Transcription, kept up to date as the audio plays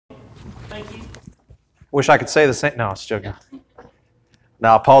Wish I could say the same. No, I was joking.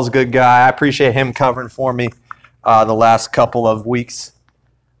 No, Paul's a good guy. I appreciate him covering for me the last couple of weeks.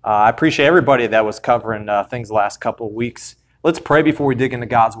 I appreciate everybody that was covering things the last couple of weeks. Let's pray before we dig into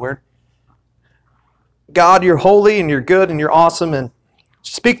God's Word. God, you're holy and you're good and you're awesome, and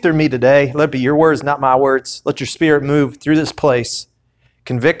speak through me today. Let it be your words, not my words. Let your Spirit move through this place.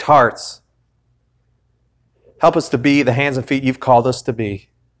 Convict hearts. Help us to be the hands and feet you've called us to be.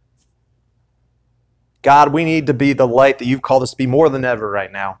 God, we need to be the light that you've called us to be more than ever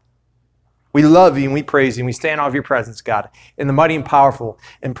right now. We love you and we praise you and we stand in awe of your presence, God. In the mighty and powerful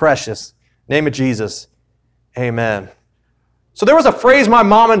and precious name of Jesus, amen. So there was a phrase my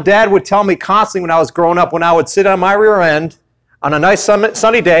mom and dad would tell me constantly when I was growing up, when I would sit on my rear end on a nice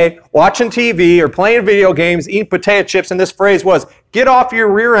sunny day, watching TV or playing video games, eating potato chips, and this phrase was, get off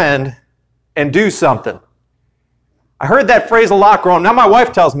your rear end and do something. I heard that phrase a lot growing up. Now my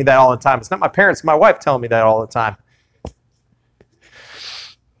wife tells me that all the time. It's not my parents, my wife telling me that all the time.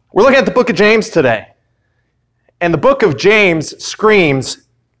 We're looking at the book of James today. And the book of James screams,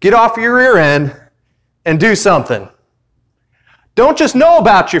 get off your rear end and do something. Don't just know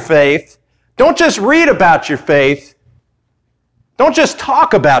about your faith. Don't just read about your faith. Don't just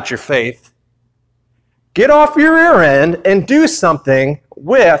talk about your faith. Get off your rear end and do something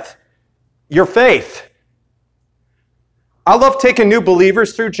with your faith. I love taking new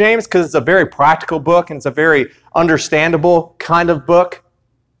believers through James because it's a very practical book and it's a very understandable kind of book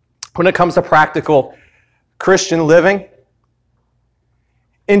when it comes to practical Christian living.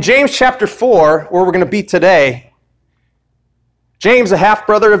 In James chapter 4, where we're going to be today, James, a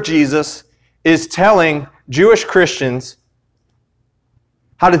half-brother of Jesus, is telling Jewish Christians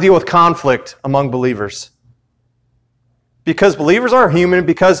how to deal with conflict among believers. Because believers are human,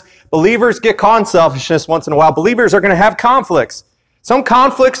 because believers get caught in selfishness once in a while, believers are going to have conflicts. Some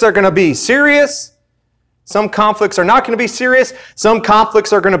conflicts are going to be serious. Some conflicts are not going to be serious. Some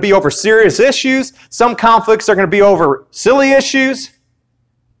conflicts are going to be over serious issues. Some conflicts are going to be over silly issues.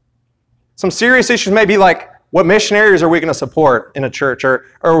 Some serious issues may be like, what missionaries are we going to support in a church?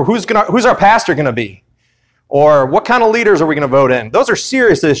 Or who's our pastor going to be? Or what kind of leaders are we going to vote in? Those are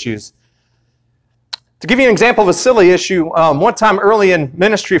serious issues. To give you an example of a silly issue, one time early in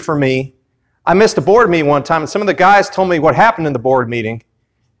ministry for me, I missed a board meeting one time, and some of the guys told me what happened in the board meeting.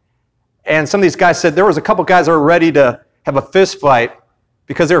 And some of these guys said there was a couple guys that were ready to have a fist fight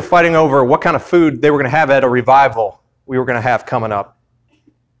because they were fighting over what kind of food they were going to have at a revival we were going to have coming up.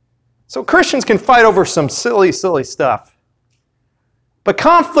 So Christians can fight over some silly stuff. But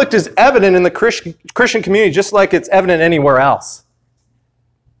conflict is evident in the Christian community just like it's evident anywhere else.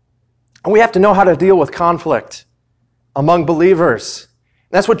 And we have to know how to deal with conflict among believers.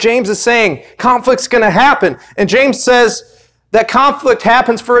 And that's what James is saying. Conflict's going to happen. And James says that conflict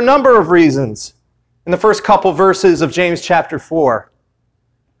happens for a number of reasons in the first couple verses of James chapter 4.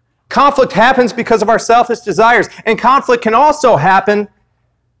 Conflict happens because of our selfish desires. And conflict can also happen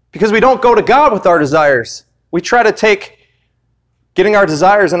because we don't go to God with our desires. We try to take getting our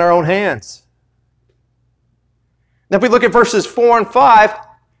desires in our own hands. Now if we look at verses 4 and 5,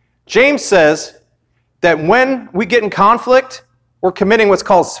 James says that when we get in conflict, we're committing what's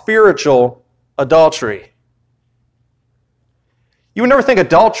called spiritual adultery. You would never think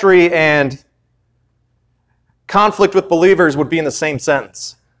adultery and conflict with believers would be in the same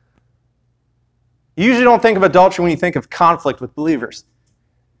sentence. You usually don't think of adultery when you think of conflict with believers.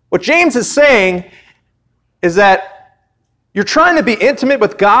 What James is saying is that you're trying to be intimate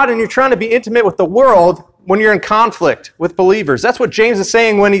with God and you're trying to be intimate with the world when you're in conflict with believers. That's what James is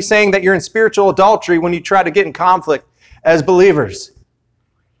saying when he's saying that you're in spiritual adultery when you try to get in conflict as believers.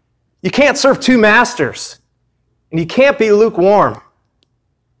 You can't serve two masters, and you can't be lukewarm.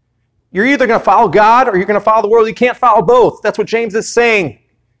 You're either going to follow God or you're going to follow the world. You can't follow both. That's what James is saying.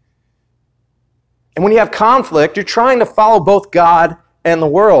 And when you have conflict, you're trying to follow both God and the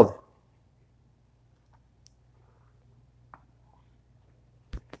world.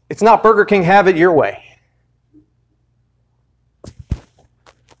 It's not Burger King, have it your way.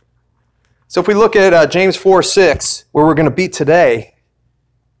 So if we look at James 4:6, where we're going to be today,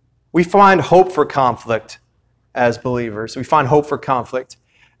 we find hope for conflict as believers. We find hope for conflict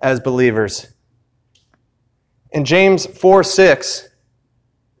as believers. In James 4:6,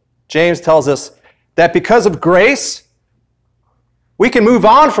 James tells us that because of grace, we can move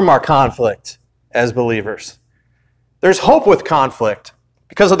on from our conflict as believers. There's hope with conflict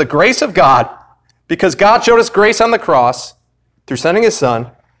because of the grace of God, because God showed us grace on the cross through sending His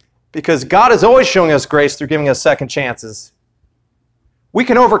Son, because God is always showing us grace through giving us second chances. We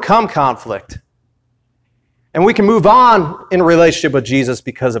can overcome conflict. And we can move on in a relationship with Jesus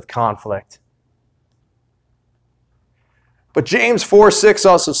because of conflict. But James 4:6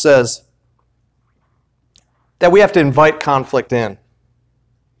 also says that we have to invite conflict in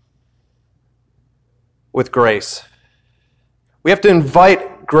with grace. We have to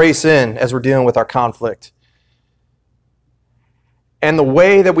invite grace in as we're dealing with our conflict. And the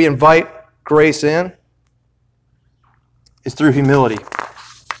way that we invite grace in is through humility.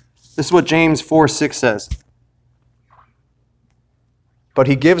 This is what James 4:6 says. But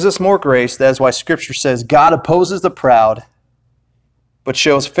he gives us more grace. That is why Scripture says, God opposes the proud, but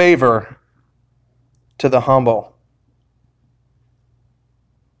shows favor to the humble.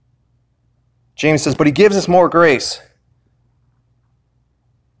 James says, but he gives us more grace.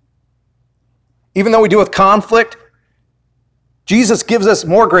 Even though we deal with conflict, Jesus gives us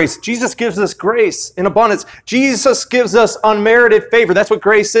more grace. Jesus gives us grace in abundance. Jesus gives us unmerited favor. That's what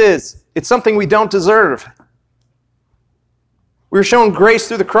grace is. It's something we don't deserve. We're shown grace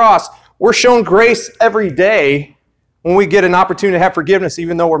through the cross. We're shown grace every day when we get an opportunity to have forgiveness,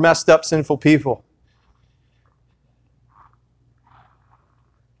 even though we're messed up, sinful people.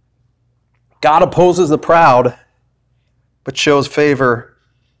 God opposes the proud, but shows favor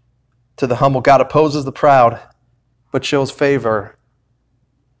to the humble. God opposes the proud, but shows favor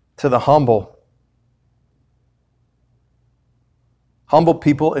to the humble. Humble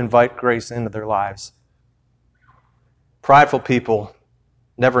people invite grace into their lives. Prideful people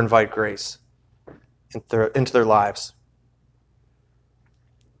never invite grace into their lives.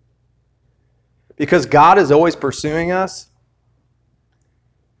 Because God is always pursuing us,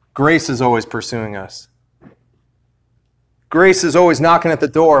 grace is always pursuing us. Grace is always knocking at the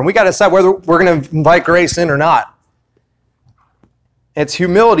door, and we got to decide whether we're going to invite grace in or not. It's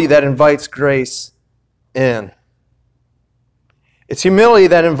humility that invites grace in. It's humility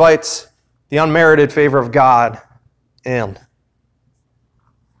that invites the unmerited favor of God in.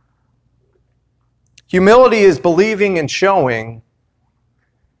 Humility is believing and showing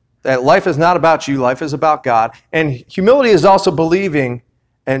that life is not about you, life is about God. And humility is also believing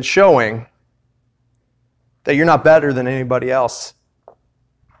and showing that you're not better than anybody else.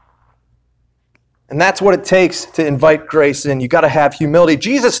 And that's what it takes to invite grace in. You got to have humility.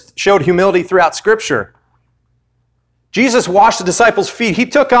 Jesus showed humility throughout Scripture. Jesus washed the disciples' feet. He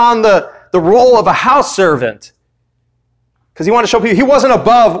took on the role of a house servant because he wanted to show people he wasn't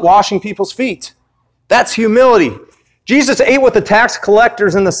above washing people's feet. That's humility. Jesus ate with the tax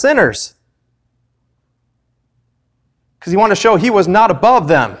collectors and the sinners because he wanted to show he was not above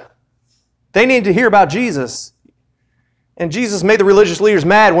them. They needed to hear about Jesus. And Jesus made the religious leaders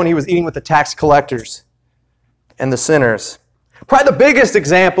mad when he was eating with the tax collectors and the sinners. Probably the biggest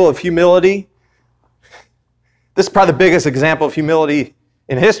example of humility, this is probably the biggest example of humility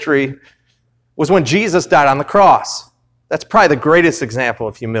in history, was when Jesus died on the cross. That's probably the greatest example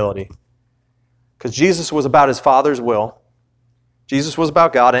of humility. Because Jesus was about his Father's will. Jesus was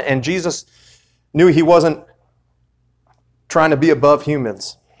about God, and Jesus knew he wasn't trying to be above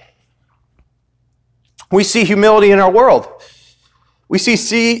humans. We see humility in our world. We see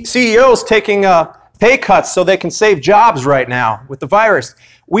CEOs taking pay cuts so they can save jobs right now with the virus.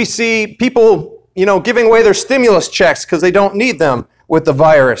 We see people, giving away their stimulus checks because they don't need them with the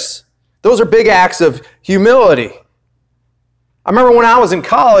virus. Those are big acts of humility. I remember when I was in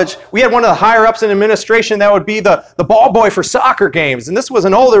college, we had one of the higher-ups in administration that would be the ball boy for soccer games. And this was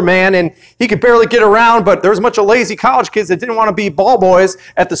an older man, and he could barely get around, but there was a bunch of lazy college kids that didn't want to be ball boys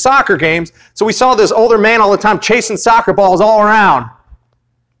at the soccer games. So we saw this older man all the time chasing soccer balls all around.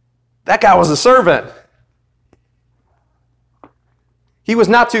 That guy was a servant. He was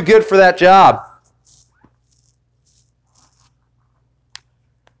not too good for that job.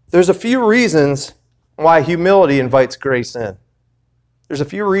 There's a few reasons why humility invites grace in. There's a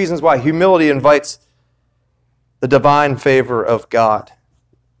few reasons why humility invites the divine favor of God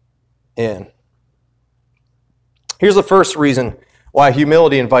in. Here's the first reason why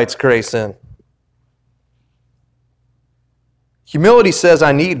humility invites grace in. Humility says,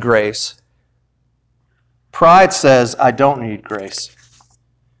 I need grace. Pride says, I don't need grace.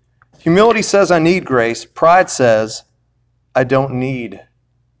 Humility says, I need grace. Pride says, I don't need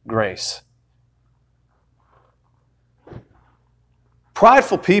grace.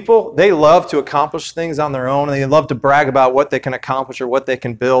 Prideful people, they love to accomplish things on their own, and they love to brag about what they can accomplish or what they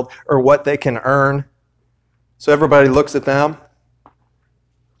can build or what they can earn. So everybody looks at them.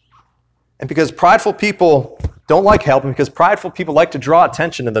 And because prideful people don't like help, and because prideful people like to draw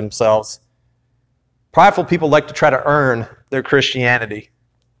attention to themselves, prideful people like to try to earn their Christianity.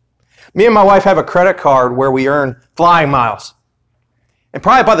 Me and my wife have a credit card where we earn flying miles. And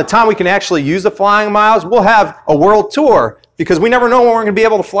probably by the time we can actually use the flying miles, we'll have a world tour because we never know when we're going to be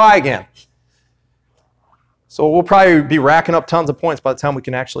able to fly again. So we'll probably be racking up tons of points by the time we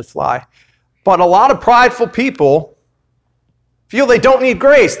can actually fly. But a lot of prideful people feel they don't need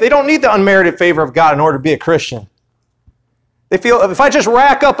grace. They don't need the unmerited favor of God in order to be a Christian. They feel if I just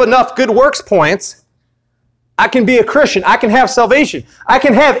rack up enough good works points, I can be a Christian. I can have salvation. I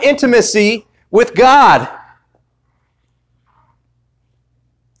can have intimacy with God.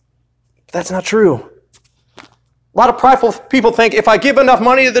 But that's not true. A lot of prideful people think if I give enough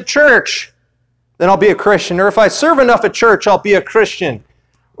money to the church, then I'll be a Christian. Or if I serve enough at church, I'll be a Christian.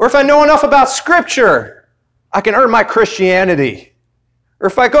 Or if I know enough about Scripture, I can earn my Christianity. Or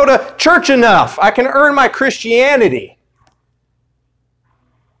if I go to church enough, I can earn my Christianity.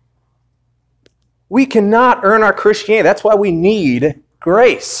 We cannot earn our Christianity. That's why we need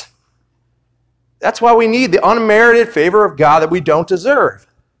grace. That's why we need the unmerited favor of God that we don't deserve.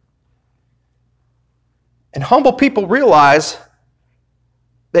 And humble people realize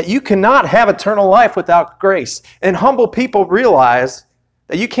that you cannot have eternal life without grace. And humble people realize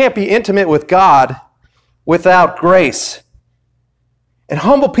that you can't be intimate with God without grace. And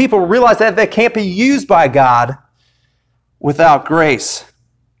humble people realize that they can't be used by God without grace.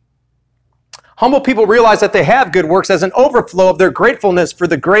 Humble people realize that they have good works as an overflow of their gratefulness for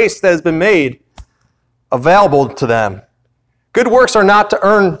the grace that has been made available to them. Good works are not to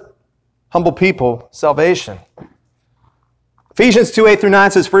earn humble people salvation. Ephesians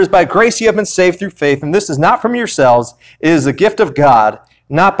 2:8-9 says, "For it is by grace you have been saved through faith, and this is not from yourselves, it is the gift of God,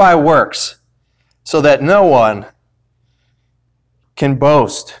 not by works, so that no one can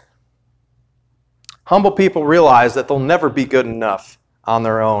boast." Humble people realize that they'll never be good enough on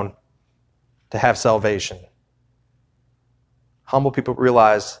their own to have salvation. Humble people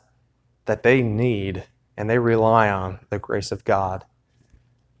realize that they need and they rely on the grace of God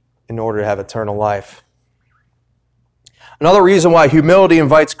in order to have eternal life. Another reason why humility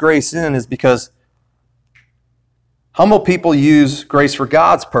invites grace in is because humble people use grace for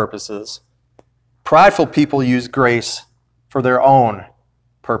God's purposes. Prideful people use grace for their own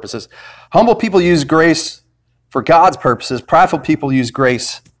purposes. Humble people use grace for God's purposes. Prideful people use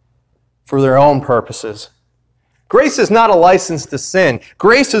grace for their own purposes. Grace is not a license to sin.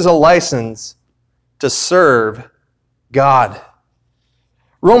 Grace is a license to serve God.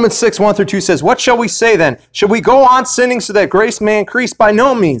 Romans 6:1-2 says, "What shall we say then? Shall we go on sinning so that grace may increase? By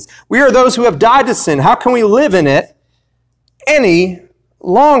no means. We are those who have died to sin. How can we live in it any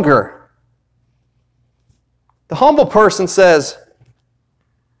longer?" The humble person says,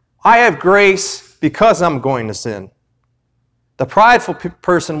 "I have grace because I'm going to sin." The prideful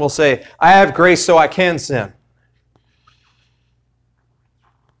person will say, "I have grace so I can sin."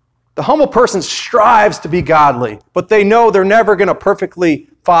 The humble person strives to be godly, but they know they're never going to perfectly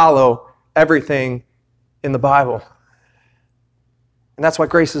follow everything in the Bible. And that's why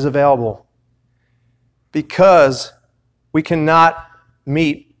grace is available. Because we cannot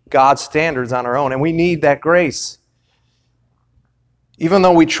meet God's standards on our own, and we need that grace. Even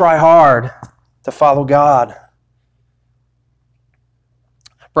though we try hard to follow God.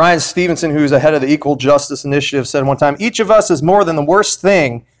 Brian Stevenson, who's the head of the Equal Justice Initiative, said one time, "Each of us is more than the worst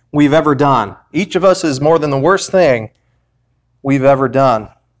thing we've ever done." Each of us is more than the worst thing we've ever done.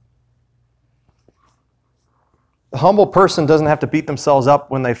 The humble person doesn't have to beat themselves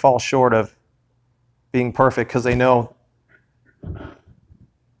up when they fall short of being perfect because they know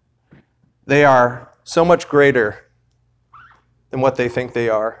they are so much greater than what they think they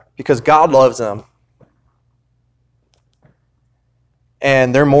are because God loves them.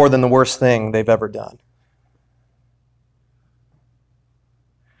 And they're more than the worst thing they've ever done.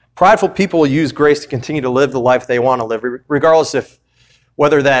 Prideful people will use grace to continue to live the life they want to live, regardless of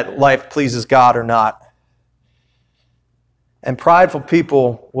whether that life pleases God or not. And prideful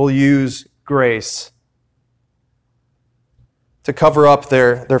people will use grace to cover up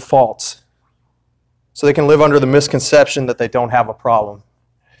their faults so they can live under the misconception that they don't have a problem.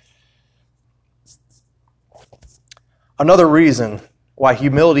 Another reason why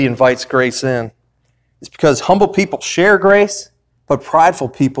humility invites grace in is because humble people share grace, but prideful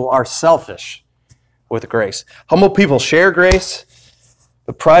people are selfish with grace. Humble people share grace,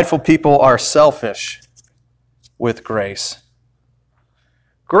 but prideful people are selfish with grace.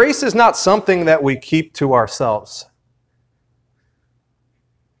 Grace is not something that we keep to ourselves.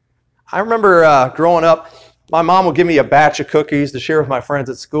 I remember growing up, my mom would give me a batch of cookies to share with my friends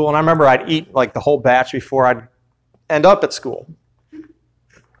at school, and I remember I'd eat like the whole batch before I'd end up at school.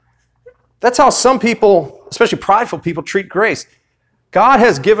 That's how some people, especially prideful people, treat grace. God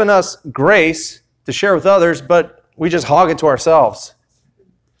has given us grace to share with others, but we just hog it to ourselves.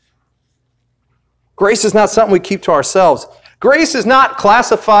 Grace is not something we keep to ourselves. Grace is not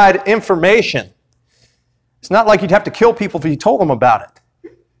classified information. It's not like you'd have to kill people if you told them about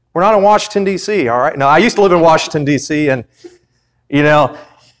it. We're not in Washington, D.C., all right? Now, I used to live in Washington, D.C., and,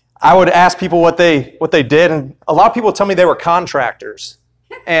 I would ask people what they did, and a lot of people tell me they were contractors.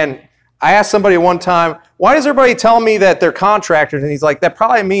 And I asked somebody one time, why does everybody tell me that they're contractors? And he's like, that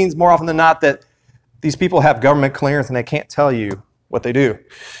probably means more often than not that these people have government clearance and they can't tell you what they do.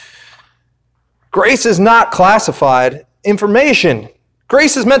 Grace is not classified information.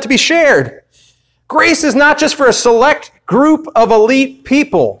 Grace is meant to be shared. Grace is not just for a select group of elite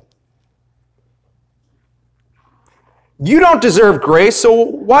people. You don't deserve grace, so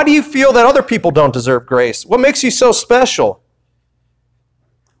why do you feel that other people don't deserve grace? What makes you so special?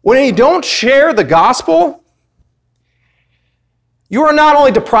 When you don't share the gospel, you are not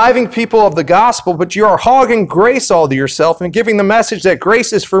only depriving people of the gospel, but you are hogging grace all to yourself and giving the message that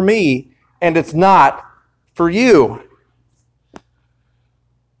grace is for me and it's not for you.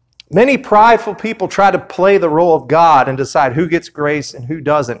 Many prideful people try to play the role of God and decide who gets grace and who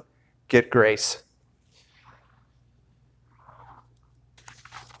doesn't get grace.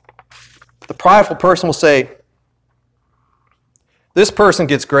 The prideful person will say, this person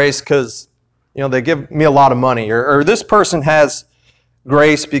gets grace because, they give me a lot of money, or this person has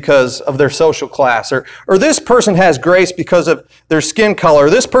grace because of their social class, or this person has grace because of their skin color, or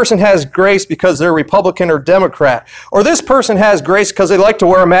this person has grace because they're Republican or Democrat, or this person has grace because they like to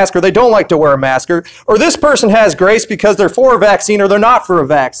wear a mask or they don't like to wear a mask, or this person has grace because they're for a vaccine or they're not for a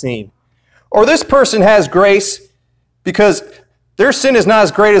vaccine, or this person has grace because their sin is not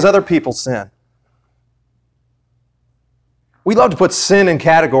as great as other people's sin. We love to put sin in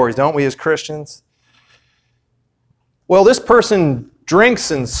categories, don't we, as Christians? Well, this person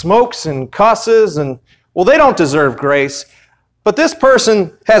drinks and smokes and cusses, and, they don't deserve grace. But this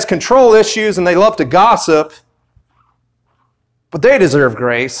person has control issues and they love to gossip, but they deserve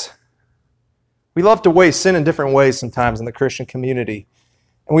grace. We love to weigh sin in different ways sometimes in the Christian community.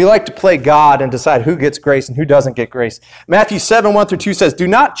 And we like to play God and decide who gets grace and who doesn't get grace. Matthew 7:1-2 says, do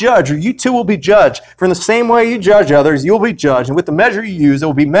not judge, or you too will be judged. For in the same way you judge others, you will be judged. And with the measure you use, it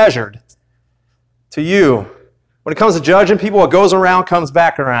will be measured to you. When it comes to judging people, what goes around comes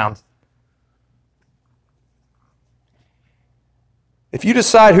back around. If you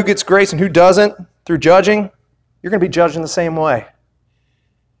decide who gets grace and who doesn't through judging, you're going to be judged in the same way.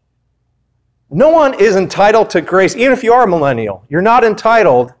 No one is entitled to grace, even if you are a millennial. You're not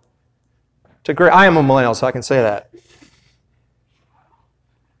entitled to grace. I am a millennial, so I can say that.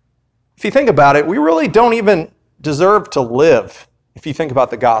 If you think about it, we really don't even deserve to live, if you think about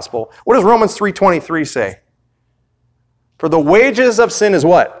the gospel. What does Romans 3:23 say? For the wages of sin is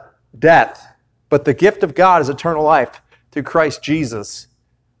what? Death. But the gift of God is eternal life through Christ Jesus,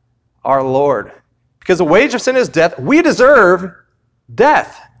 our Lord. Because the wage of sin is death, we deserve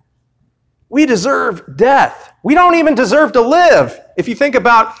death. We deserve death. We don't even deserve to live, if you think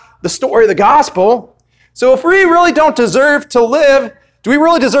about the story of the gospel. So if we really don't deserve to live, do we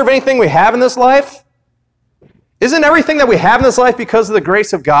really deserve anything we have in this life? Isn't everything that we have in this life because of the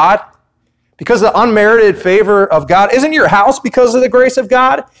grace of God? Because of the unmerited favor of God? Isn't your house because of the grace of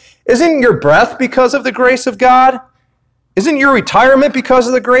God? Isn't your breath because of the grace of God? Isn't your retirement because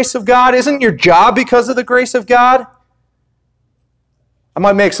of the grace of God? Isn't your job because of the grace of God? I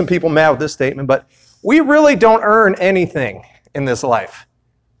might make some people mad with this statement, but we really don't earn anything in this life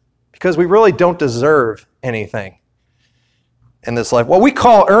because we really don't deserve anything in this life. What we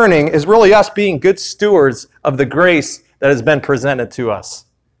call earning is really us being good stewards of the grace that has been presented to us.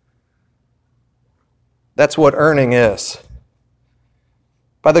 That's what earning is.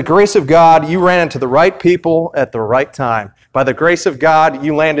 By the grace of God, you ran into the right people at the right time. By the grace of God,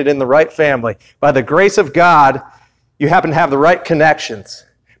 you landed in the right family. By the grace of God, you happen to have the right connections.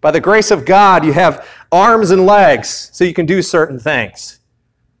 By the grace of God, you have arms and legs so you can do certain things.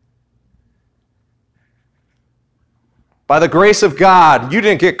 By the grace of God, you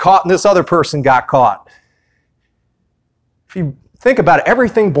didn't get caught and this other person got caught. If you think about it,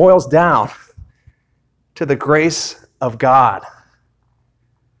 everything boils down to the grace of God.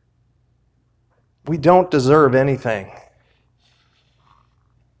 We don't deserve anything.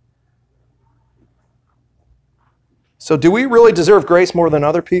 So do we really deserve grace more than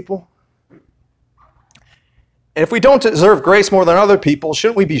other people? And if we don't deserve grace more than other people,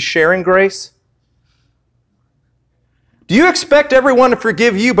 shouldn't we be sharing grace? Do you expect everyone to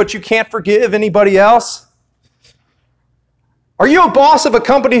forgive you, but you can't forgive anybody else? Are you a boss of a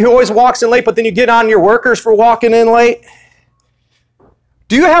company who always walks in late, but then you get on your workers for walking in late?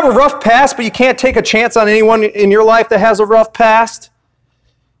 Do you have a rough past, but you can't take a chance on anyone in your life that has a rough past?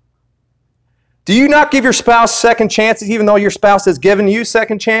 Do Do you not give your spouse second chances even though your spouse has given you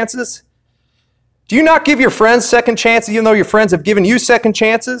second chances? Do you not give your friends second chances even though your friends have given you second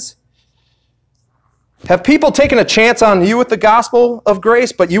chances? Have people taken a chance on you with the gospel of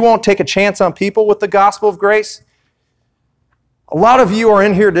grace, but you won't take a chance on people with the gospel of grace? A lot of you are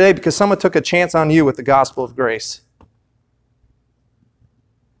in here today because someone took a chance on you with the gospel of grace.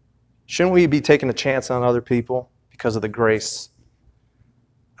 Shouldn't we be taking a chance on other people because of the grace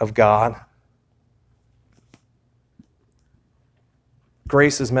of God?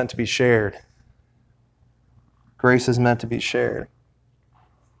 Grace is meant to be shared. Grace is meant to be shared.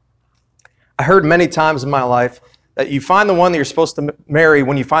 I heard many times in my life that you find the one that you're supposed to marry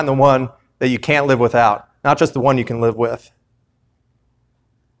when you find the one that you can't live without, not just the one you can live with.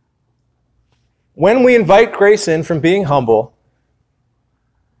 When we invite grace in from being humble,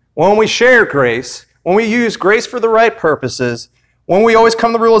 when we share grace, when we use grace for the right purposes, when we always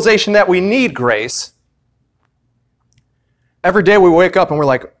come to the realization that we need grace, every day we wake up and we're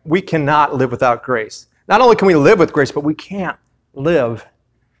like, we cannot live without grace. Not only can we live with grace, but we can't live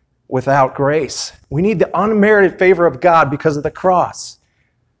without grace. We need the unmerited favor of God because of the cross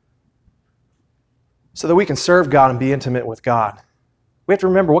so that we can serve God and be intimate with God. We have to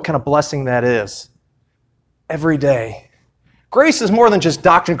remember what kind of blessing that is every day. Grace is more than just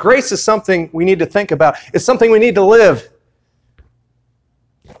doctrine. Grace is something we need to think about. It's something we need to live.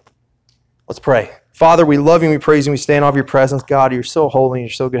 Let's pray. Father, we love you and we praise you and we stand off your presence. God, you're so holy and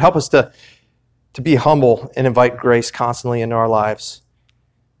you're so good. Help us to be humble and invite grace constantly into our lives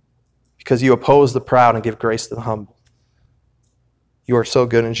because you oppose the proud and give grace to the humble. You are so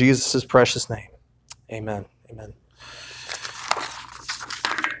good. In Jesus' precious name, amen. Amen.